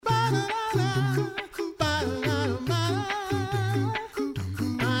You're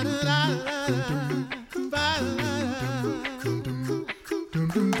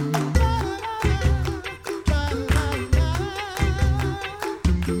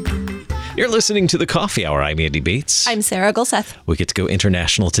listening to The Coffee Hour. I'm Andy Bates. I'm Sarah Gulseth. We get to go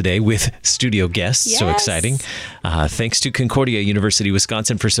international today with studio guests. Yes. So exciting. Thanks to Concordia University,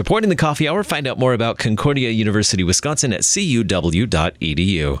 Wisconsin for supporting The Coffee Hour. Find out more about Concordia University, Wisconsin at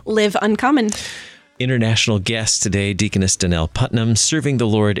cuw.edu. Live uncommon. International guest today, Deaconess Danelle Putnam, serving the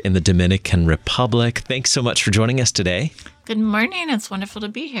Lord in the Dominican Republic. Thanks so much for joining us today. Good morning. It's wonderful to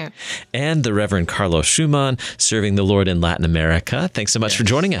be here. And the Reverend Carlos Schumann, serving the Lord in Latin America. Thanks so much for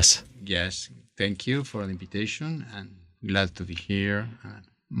joining us. Yes, thank you for the invitation, and glad to be here.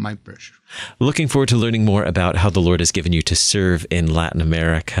 My pleasure. Looking forward to learning more about how the Lord has given you to serve in Latin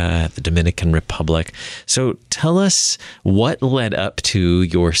America, the Dominican Republic. So tell us what led up to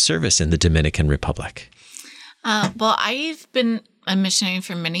your service in the Dominican Republic. Well, I've been a missionary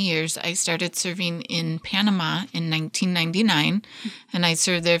for many years. I started serving in Panama in 1999, and I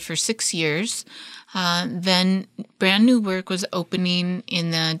served there for 6 years. Then brand new work was opening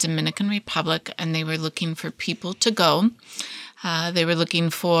in the Dominican Republic, and they were looking for people to go. They were looking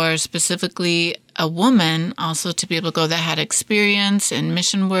for specifically a woman also to be able to go that had experience in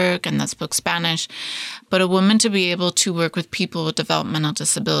mission work and that spoke Spanish, but a woman to be able to work with people with developmental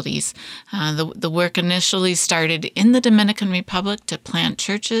disabilities. The work initially started in the Dominican Republic to plant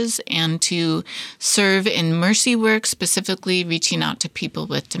churches and to serve in mercy work, specifically reaching out to people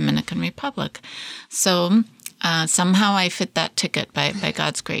with Dominican Republic. So somehow I fit that ticket by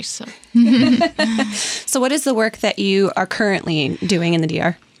God's grace. So what is the work that you are currently doing in the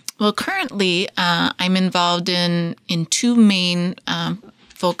DR? Well, currently I'm involved in two main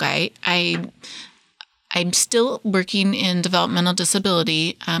foci. I'm still working in developmental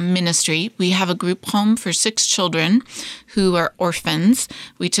disability ministry. We have a group home for 6 children who are orphans.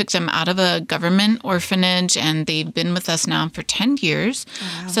 We took them out of a government orphanage, and they've been with us now for 10 years.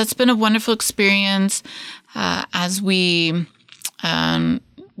 Wow. So it's been a wonderful experience as we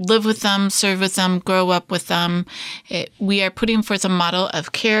live with them, serve with them, grow up with them. We are putting forth a model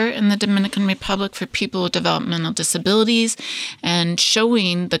of care in the Dominican Republic for people with developmental disabilities and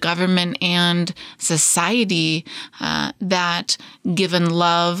showing the government and society that given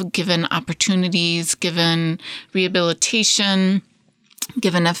love, given opportunities, given rehabilitation,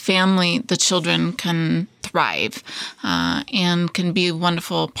 given a family, the children can thrive and can be a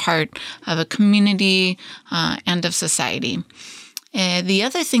wonderful part of a community and of society. The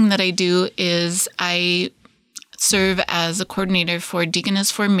other thing that I do is I serve as a coordinator for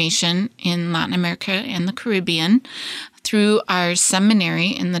Deaconess Formation in Latin America and the Caribbean through our seminary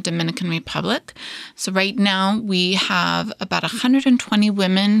in the Dominican Republic. So right now we have about 120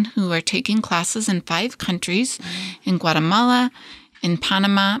 women who are taking classes in 5 countries, in Guatemala, in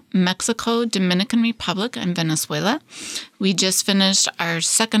Panama, Mexico, Dominican Republic, and Venezuela. We just finished our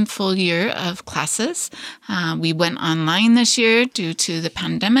 2nd full year of classes. We went online this year due to the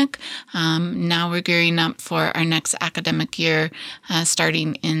pandemic. Now we're gearing up for our next academic year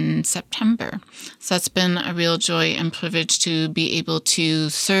starting in September. So that's been a real joy and privilege to be able to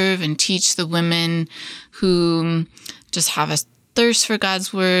serve and teach the women who just have a thirst for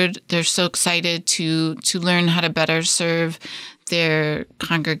God's word. They're so excited to learn how to better serve their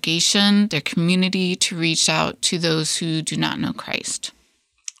congregation, their community, to reach out to those who do not know Christ.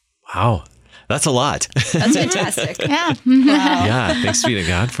 Wow. That's a lot. That's fantastic. Yeah. Wow. Yeah. Thanks be to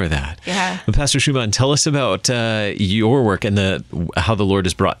God for that. Yeah. Pastor Schumann, tell us about your work and how the Lord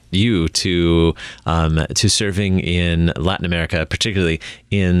has brought you to serving in Latin America, particularly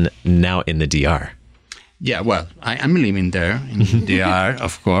now in the DR. Yeah, well, I'm living there in the DR,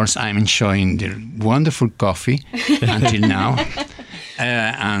 of course. I'm enjoying the wonderful coffee until now.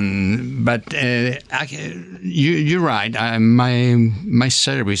 You're right. My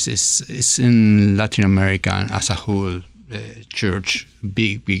service is in Latin America as a whole, church,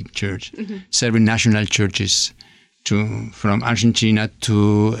 big church, serving national churches from Argentina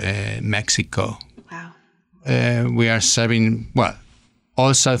to Mexico. Wow. We are serving,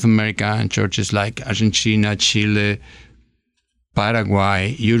 all South American churches like Argentina, Chile,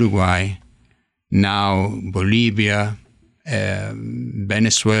 Paraguay, Uruguay, now Bolivia,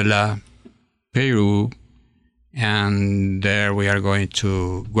 Venezuela, Peru, and there we are going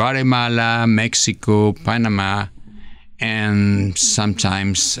to Guatemala, Mexico, Panama, and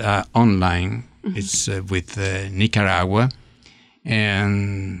sometimes online. It's with Nicaragua.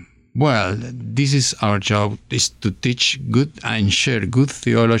 And well, this is our job, is to teach good and share good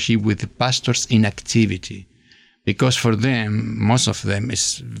theology with pastors in activity, because for them, most of them,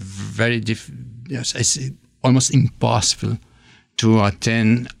 it's very it's almost impossible to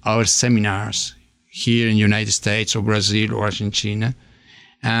attend our seminars here in the United States or Brazil or Argentina.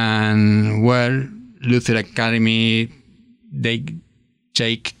 And well, Luther Academy, they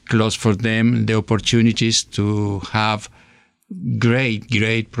take close for them the opportunities to have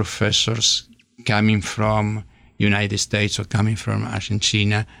great professors coming from United States or coming from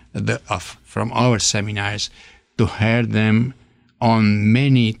Argentina, from our seminars, to hear them on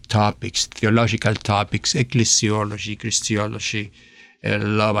many topics, theological topics, ecclesiology, Christology,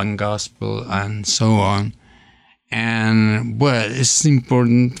 love and gospel, and so on. And well, it's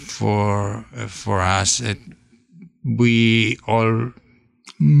important for us. We all,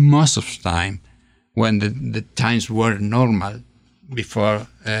 most of the time, when the times were normal before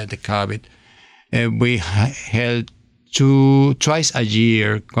the COVID, we held twice a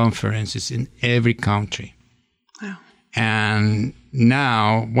year conferences in every country. Wow. And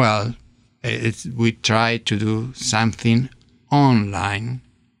now, well, we try to do something online,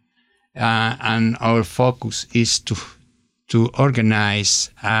 and our focus is to organize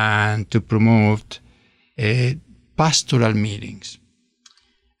and to promote pastoral meetings.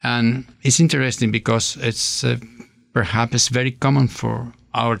 And it's interesting because it's perhaps very common for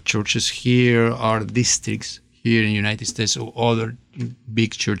our churches here, our districts here in the United States, or other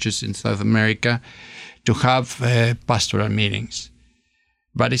big churches in South America, to have pastoral meetings.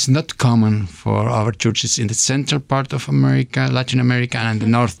 But it's not common for our churches in the central part of America, Latin America, and the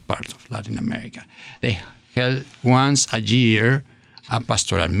north part of Latin America. They held once a year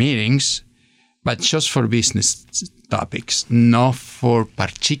pastoral meetings, but just for business topics, not for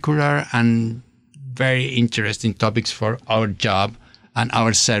particular and very interesting topics for our job and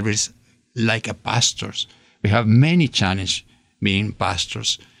our service, like a pastors. We have many challenges being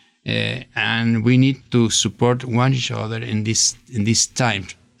pastors, and we need to support one each other in this time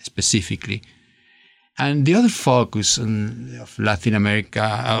specifically. And the other focus of Latin America,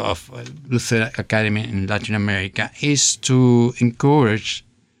 of Luther Academy in Latin America, is to encourage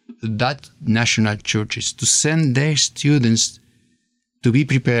that national churches to send their students to be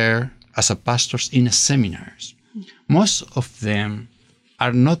prepared as a pastors in seminars. Most of them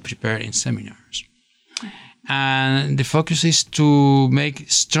are not prepared in seminars. And the focus is to make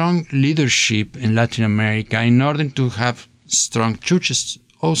strong leadership in Latin America in order to have strong churches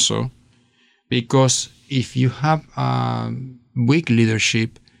also, because if you have weak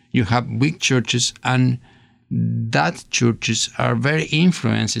leadership, you have weak churches, and that churches are very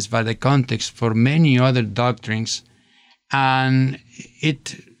influenced by the context for many other doctrines, and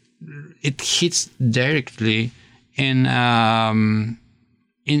it hits directly in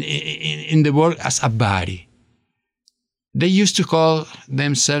the work as a body. They used to call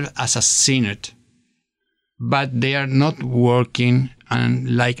themselves as a synod, but they are not working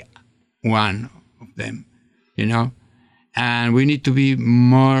like one of them, And we need to be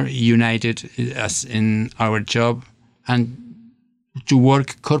more united as in our job and to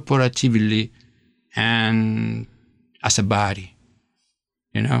work corporatively and as a body,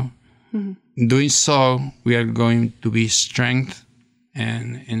 Mm-hmm. Doing so, we are going to be strength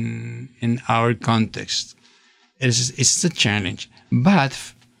and in our context. It's a challenge, but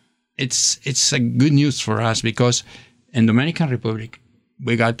it's a good news for us because in Dominican Republic,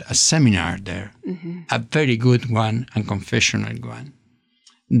 we got a seminar there, mm-hmm. a very good one and confessional one,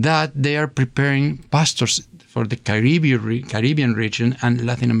 that they are preparing pastors for the Caribbean region and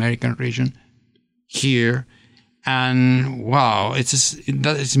Latin American region here. And wow, it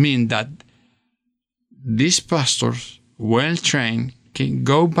does mean that these pastors, well-trained, can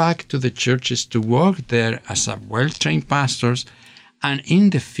go back to the churches to work there as a well-trained pastors, and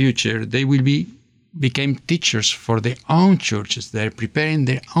in the future they will become teachers for their own churches. They're preparing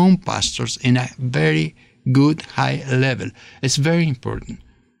their own pastors in a very good high level. It's very important.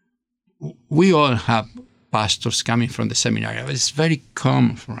 We all have pastors coming from the seminary. It's very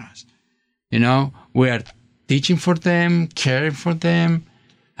common for us. We are teaching for them, caring for them,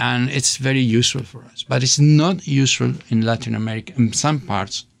 and it's very useful for us. But it's not useful in Latin America, in some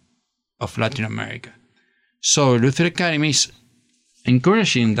parts of Latin America. So Luther Academy is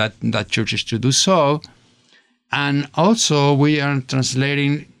encouraging that churches to do so. And also we are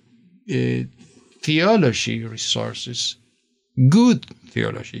translating theology resources, good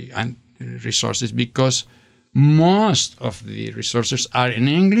theology and resources, because most of the resources are in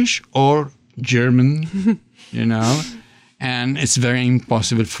English or German, and it's very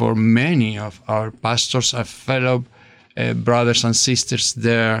impossible for many of our pastors, our fellow brothers and sisters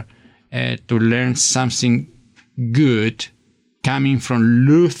there, to learn something good coming from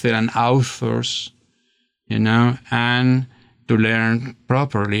Lutheran authors, and to learn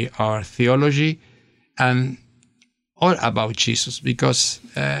properly our theology and all about Jesus, because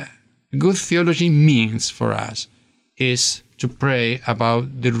good theology means for us is to pray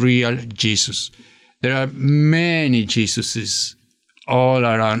about the real Jesus. There are many Jesuses all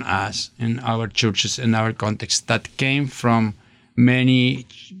around us in our churches, in our context, that came from many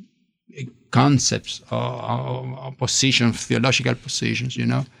concepts or positions, theological positions,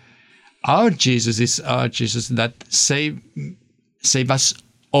 Our Jesus is our Jesus that save us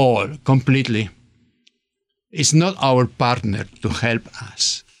all completely. It's not our partner to help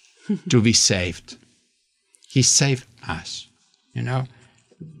us to be saved. He saved us,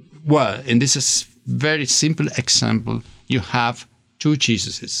 Well, in this very simple example, you have two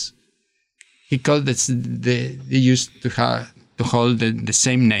Jesuses. He called this, they used to hold the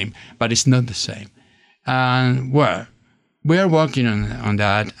same name, but it's not the same. And well, we are working on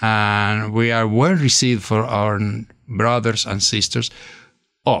that, and we are well received for our brothers and sisters.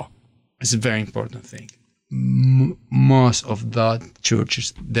 Oh, it's a very important thing. Most of the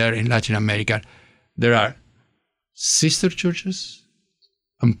churches there in Latin America, there are sister churches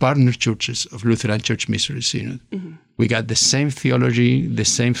and partner churches of Lutheran Church Mystery Synod. Mm-hmm. We got the same theology, the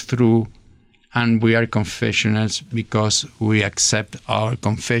same truth, and we are confessionals because we accept our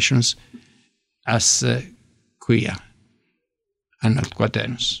confessions as quia and not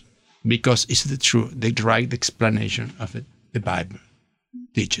quaternos, because it's the truth, the right explanation of it, the Bible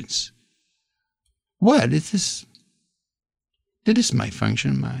teaches. Well, that is my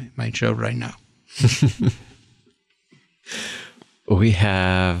function, my job right now. We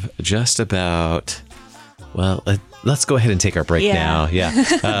have just about, well, let's go ahead and take our break now.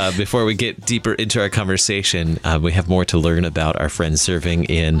 Yeah. Before we get deeper into our conversation, we have more to learn about our friends serving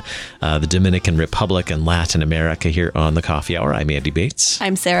in the Dominican Republic and Latin America here on the Coffee Hour. I'm Andy Bates.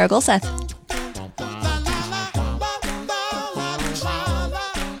 I'm Sarah Gulseth.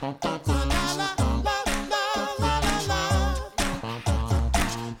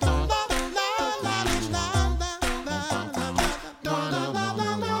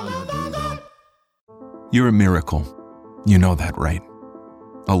 You're a miracle. You know that, right?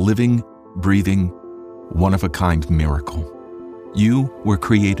 A living, breathing, one-of-a-kind miracle. You were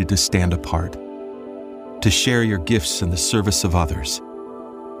created to stand apart, to share your gifts in the service of others,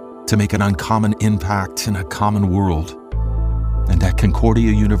 to make an uncommon impact in a common world. And at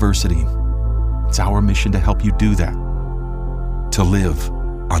Concordia University, it's our mission to help you do that, to live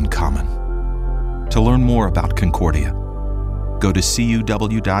uncommon. To learn more about Concordia, go to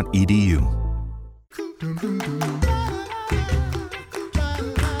cuw.edu.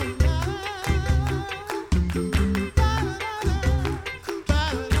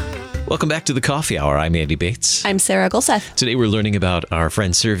 Welcome back to the Coffee Hour. I'm Andy Bates. I'm Sarah Gulseth. Today we're learning about our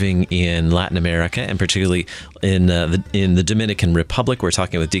friends serving in Latin America, and particularly in the Dominican Republic. We're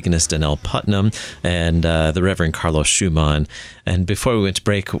talking with Deaconess Danelle Putnam and the Reverend Carlos Schumann. And before we went to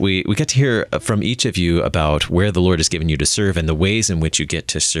break, we got to hear from each of you about where the Lord has given you to serve and the ways in which you get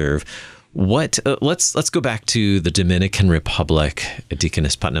to serve. Let's go back to the Dominican Republic,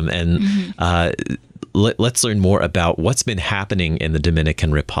 Deaconess Putnam, and let's learn more about what's been happening in the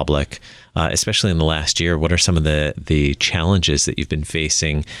Dominican Republic, especially in the last year. What are some of the challenges that you've been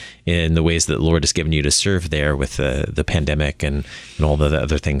facing in the ways that the Lord has given you to serve there with the pandemic and all the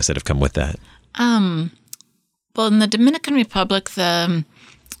other things that have come with that? Well, in the Dominican Republic,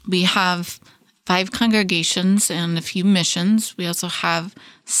 we have 5 congregations and a few missions. We also have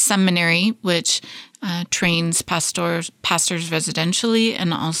seminary, which trains pastors residentially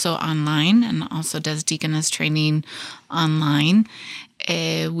and also online, and also does deaconess training online.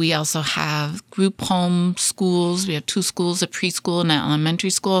 We also have group home schools. We have 2 schools, a preschool and an elementary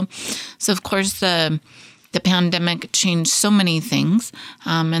school. So, of course, the pandemic changed so many things,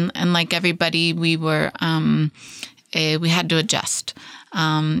 and like everybody, we had to adjust.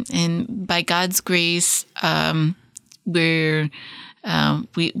 And by God's grace,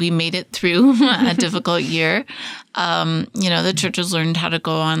 we made it through a difficult year. The churches learned how to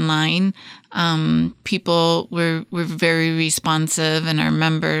go online. People were very responsive, and our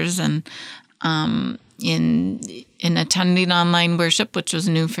members, and in attending online worship, which was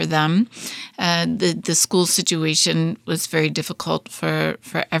new for them. The school situation was very difficult for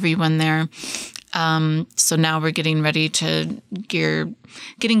everyone there. So now we're getting ready to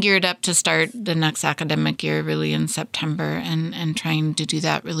getting geared up to start the next academic year, really in September, and trying to do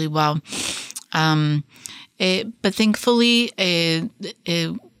that really well. But thankfully,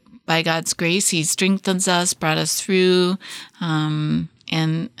 by God's grace, He strengthens us, brought us through, and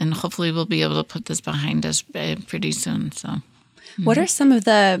hopefully we'll be able to put this behind us pretty soon. So. What are some of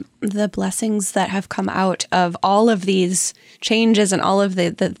the blessings that have come out of all of these changes and all of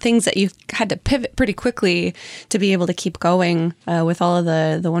the things that you've had to pivot pretty quickly to be able to keep going with all of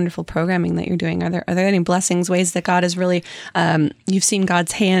the wonderful programming that you're doing? Are there any blessings, ways that God has really, you've seen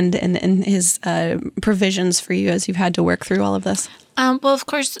God's hand and his provisions for you as you've had to work through all of this? Well, of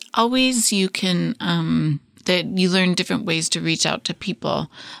course, always you can, that you learn different ways to reach out to people.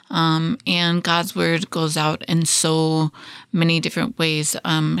 And God's word goes out in so many different ways,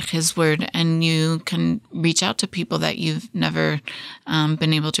 his word, and you can reach out to people that you've never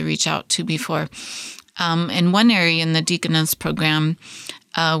been able to reach out to before. In one area in the Deaconess program,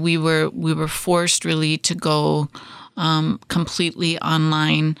 we were forced really to go completely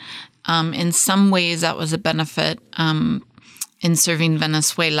online. In some ways, that was a benefit in serving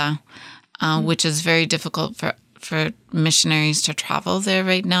Venezuela, which is very difficult for missionaries to travel there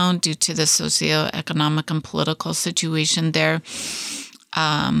right now due to the socioeconomic and political situation there.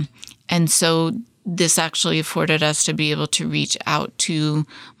 And so this actually afforded us to be able to reach out to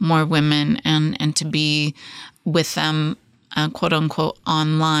more women and to be with them, quote unquote,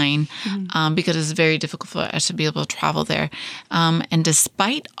 online, because it's very difficult for us to be able to travel there. And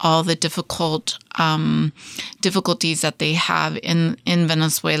despite all the difficulties that they have in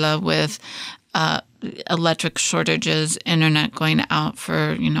Venezuela with electric shortages, internet going out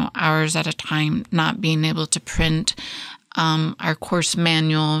for hours at a time, not being able to print our course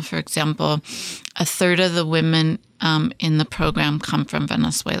manual, for example, a third of the women in the program come from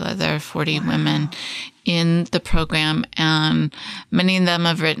Venezuela. There are 40 women in the program, and many of them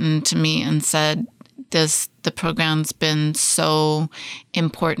have written to me and said the program's been so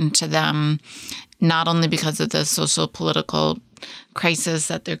important to them, not only because of the social political crisis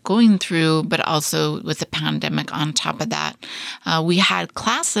that they're going through, but also with the pandemic on top of that. We had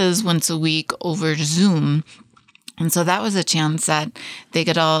classes once a week over Zoom. And so that was a chance that they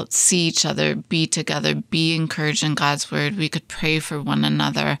could all see each other, be together, be encouraged in God's word. We could pray for one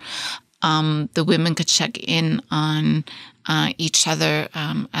another. The women could check in on each other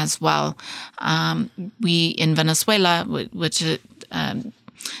as well. We in Venezuela, which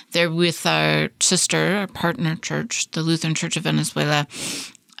they're with our sister, our partner church, the Lutheran Church of Venezuela.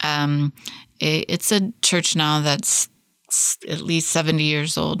 It's a church now that's at least 70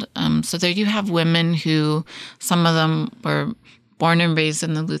 years old. So there you have women who, some of them were born and raised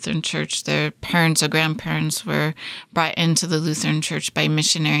in the Lutheran Church. Their parents or grandparents were brought into the Lutheran Church by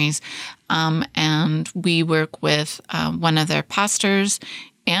missionaries. And we work with one of their pastors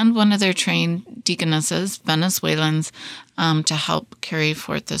and one of their trained deaconesses, Venezuelans, to help carry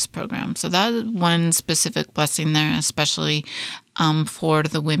forth this program. So that is one specific blessing there, especially for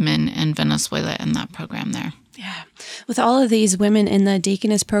the women in Venezuela in that program there. Yeah. With all of these women in the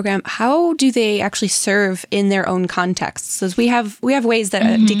Deaconess program, how do they actually serve in their own contexts? So we have ways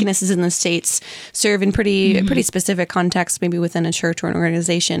that deaconesses in the States serve in pretty specific contexts, maybe within a church or an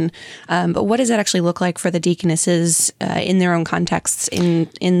organization. But what does that actually look like for the deaconesses in their own contexts in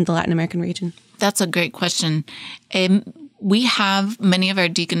the Latin American region? That's a great question. We have many of our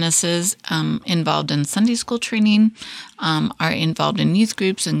deaconesses involved in Sunday school training, are involved in youth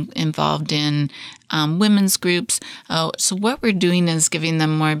groups and involved in women's groups. So what we're doing is giving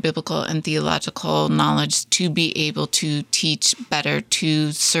them more biblical and theological knowledge to be able to teach better,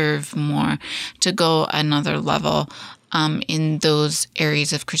 to serve more, to go another level in those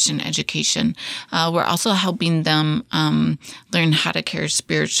areas of Christian education. We're also helping them learn how to care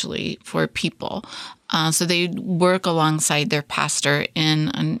spiritually for people. So they work alongside their pastor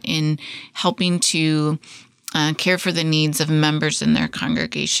in helping to care for the needs of members in their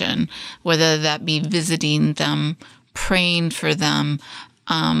congregation, whether that be visiting them, praying for them,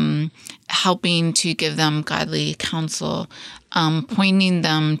 helping to give them godly counsel, pointing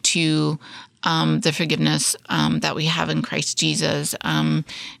them to the forgiveness that we have in Christ Jesus,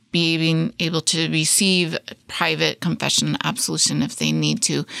 being able to receive private confession, absolution if they need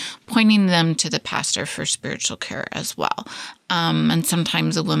to, pointing them to the pastor for spiritual care as well. And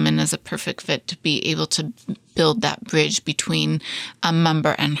sometimes a woman is a perfect fit to be able to build that bridge between a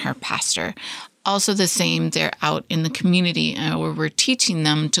member and her pastor. Also the same, they're out in the community where we're teaching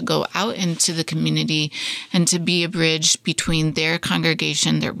them to go out into the community and to be a bridge between their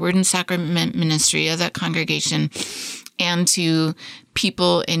congregation, their word and sacrament ministry of that congregation, and to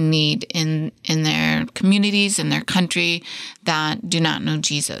people in need in their communities, in their country that do not know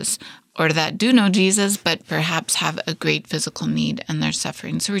Jesus, or that do know Jesus, but perhaps have a great physical need and they're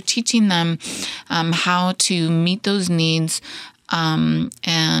suffering. So we're teaching them how to meet those needs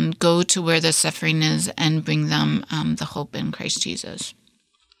and go to where the suffering is and bring them the hope in Christ Jesus.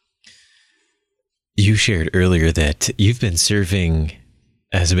 You shared earlier that you've been serving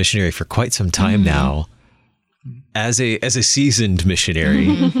as a missionary for quite some time now. As a seasoned missionary,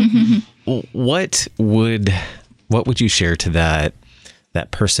 what would you share to that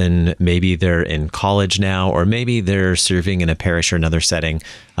person? Maybe they're in college now, or maybe they're serving in a parish or another setting,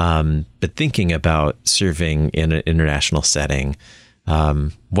 but thinking about serving in an international setting.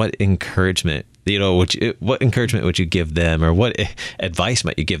 What encouragement would you give them, or what advice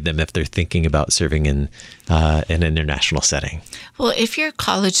might you give them if they're thinking about serving in an international setting? Well, if you're a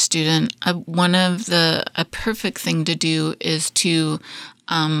college student, a perfect thing to do is to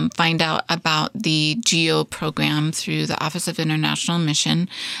find out about the GEO program through the Office of International Mission.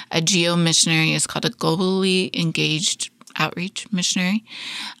 A GEO missionary is called a Globally Engaged Outreach Missionary.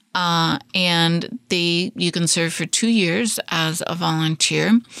 And you can serve for 2 years as a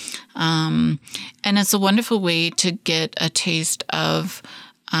volunteer. And it's a wonderful way to get a taste of,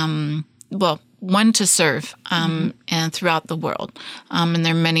 to serve, and throughout the world. And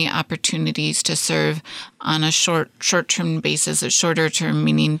there are many opportunities to serve on a short-term basis, a shorter term,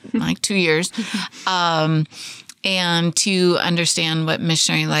 meaning like 2 years. And to understand what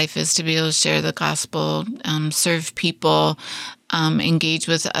missionary life is, to be able to share the gospel, serve people, engage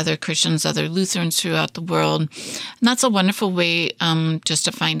with other Christians, other Lutherans throughout the world. And that's a wonderful way just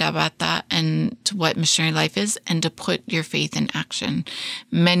to find out about that and to what missionary life is, and to put your faith in action.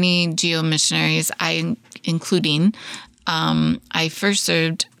 Many GEO missionaries, including, I first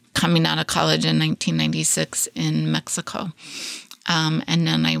served coming out of college in 1996 in Mexico. And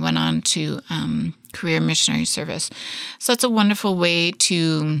then I went on to career missionary service. So it's a wonderful way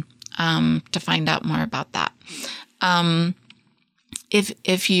to find out more about that.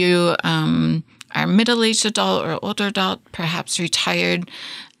 If you are a middle-aged adult or older adult, perhaps retired,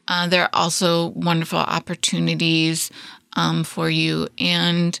 there are also wonderful opportunities for you.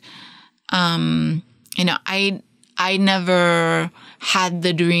 And I never had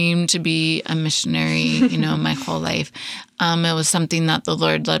the dream to be a missionary, my whole life. It was something that the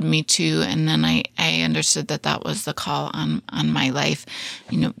Lord led me to, and then I understood that was the call on my life,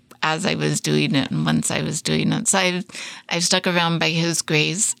 as I was doing it and once I was doing it. So I've stuck around by His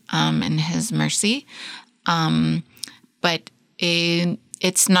grace and His mercy. But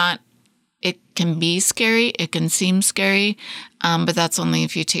it's not. It can be scary. It can seem scary, but that's only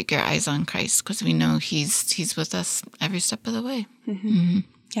if you take your eyes on Christ, because we know He's with us every step of the way. Mm-hmm. Mm-hmm.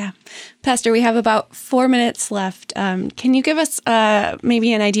 Yeah. Pastor, we have about 4 minutes left. Can you give us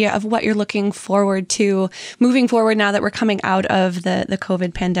maybe an idea of what you're looking forward to moving forward now that we're coming out of the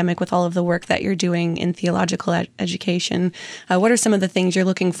COVID pandemic, with all of the work that you're doing in theological education? What are some of the things you're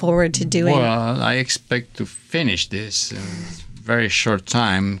looking forward to doing? Well, I expect to finish this in a very short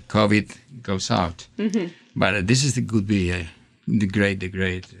time. COVID goes out. Mm-hmm. But this could be the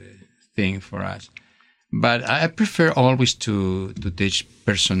great thing for us. But I prefer always to teach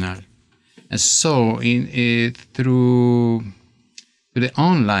personal. And so through the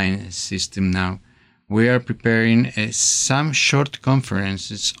online system now, we are preparing some short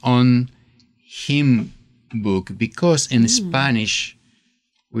conferences on hymn book, because in Spanish,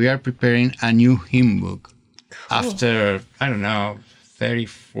 we are preparing a new hymn book. Cool. After,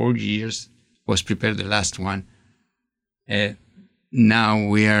 34 years was prepared the last one. Now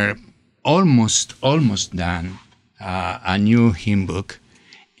we are almost done a new hymn book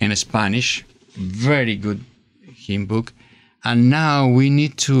in Spanish, very good hymn book. And now we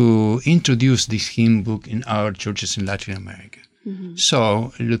need to introduce this hymn book in our churches in Latin America. Mm-hmm.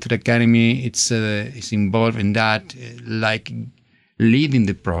 So Luther Academy, it's involved in that, like leading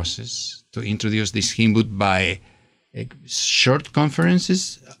the process to introduce this hymn book by short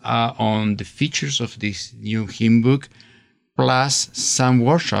conferences on the features of this new hymn book, plus some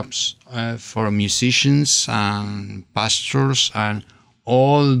workshops for musicians and pastors and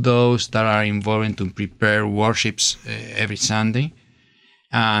all those that are involved to prepare worships every Sunday,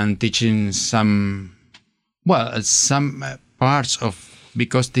 and teaching some parts of,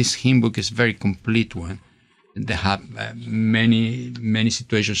 because this hymn book is very complete one. They have many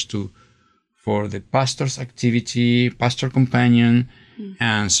situations for the pastor's activity, pastor companion,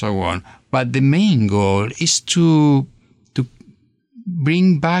 and so on. But the main goal is to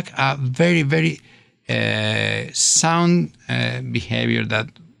bring back a very, very sound behavior that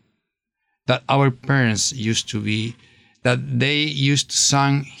our parents used to be, that they used to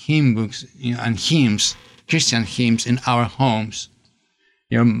sing hymn books and hymns, Christian hymns in our homes.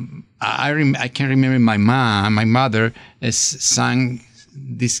 I can remember my mother sang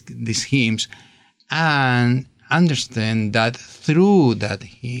these hymns, and understand that through that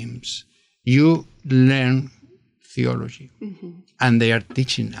hymns you learn theology, and they are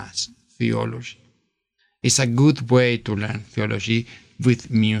teaching us theology. It's a good way to learn theology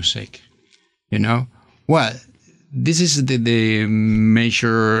with music, Well, this is the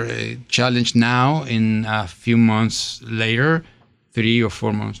major challenge now. In a few months later, 3 or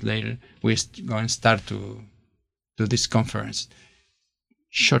 4 months later, we're going to start to do this conference.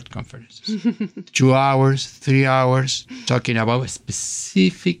 Short conferences, 2 hours, 3 hours, talking about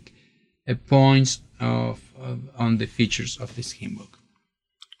specific points on the features of this hymn book.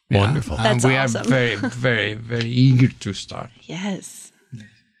 Wonderful. That's we awesome. are very, very, very eager to start. Yes.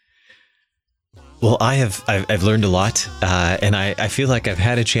 Well, I've learned a lot, and I feel like I've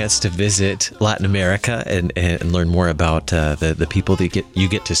had a chance to visit Latin America and learn more about the people that you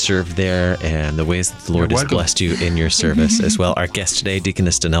get to serve there and the ways that the Lord has blessed you in your service as well. Our guest today,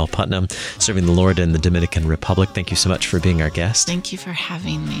 Deaconess Danelle Putnam, serving the Lord in the Dominican Republic. Thank you so much for being our guest. Thank you for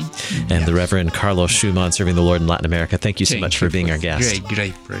having me. And the Reverend Carlos Schumann, serving the Lord in Latin America. Thank you so much for being our guest.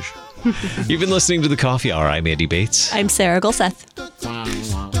 Great pleasure. You've been listening to The Coffee Hour. I'm Andy Bates. I'm Sarah Golseth.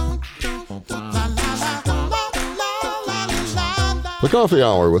 The Coffee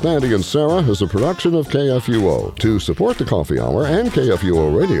Hour with Andy and Sarah is a production of KFUO. To support the Coffee Hour and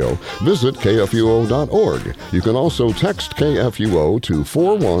KFUO Radio, visit KFUO.org. You can also text KFUO to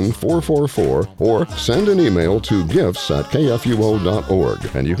 41444 or send an email to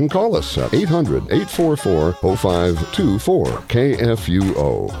gifts@kfuo.org. And you can call us at 800-844-0524.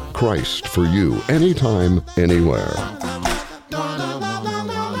 KFUO. Christ for you, anytime, anywhere.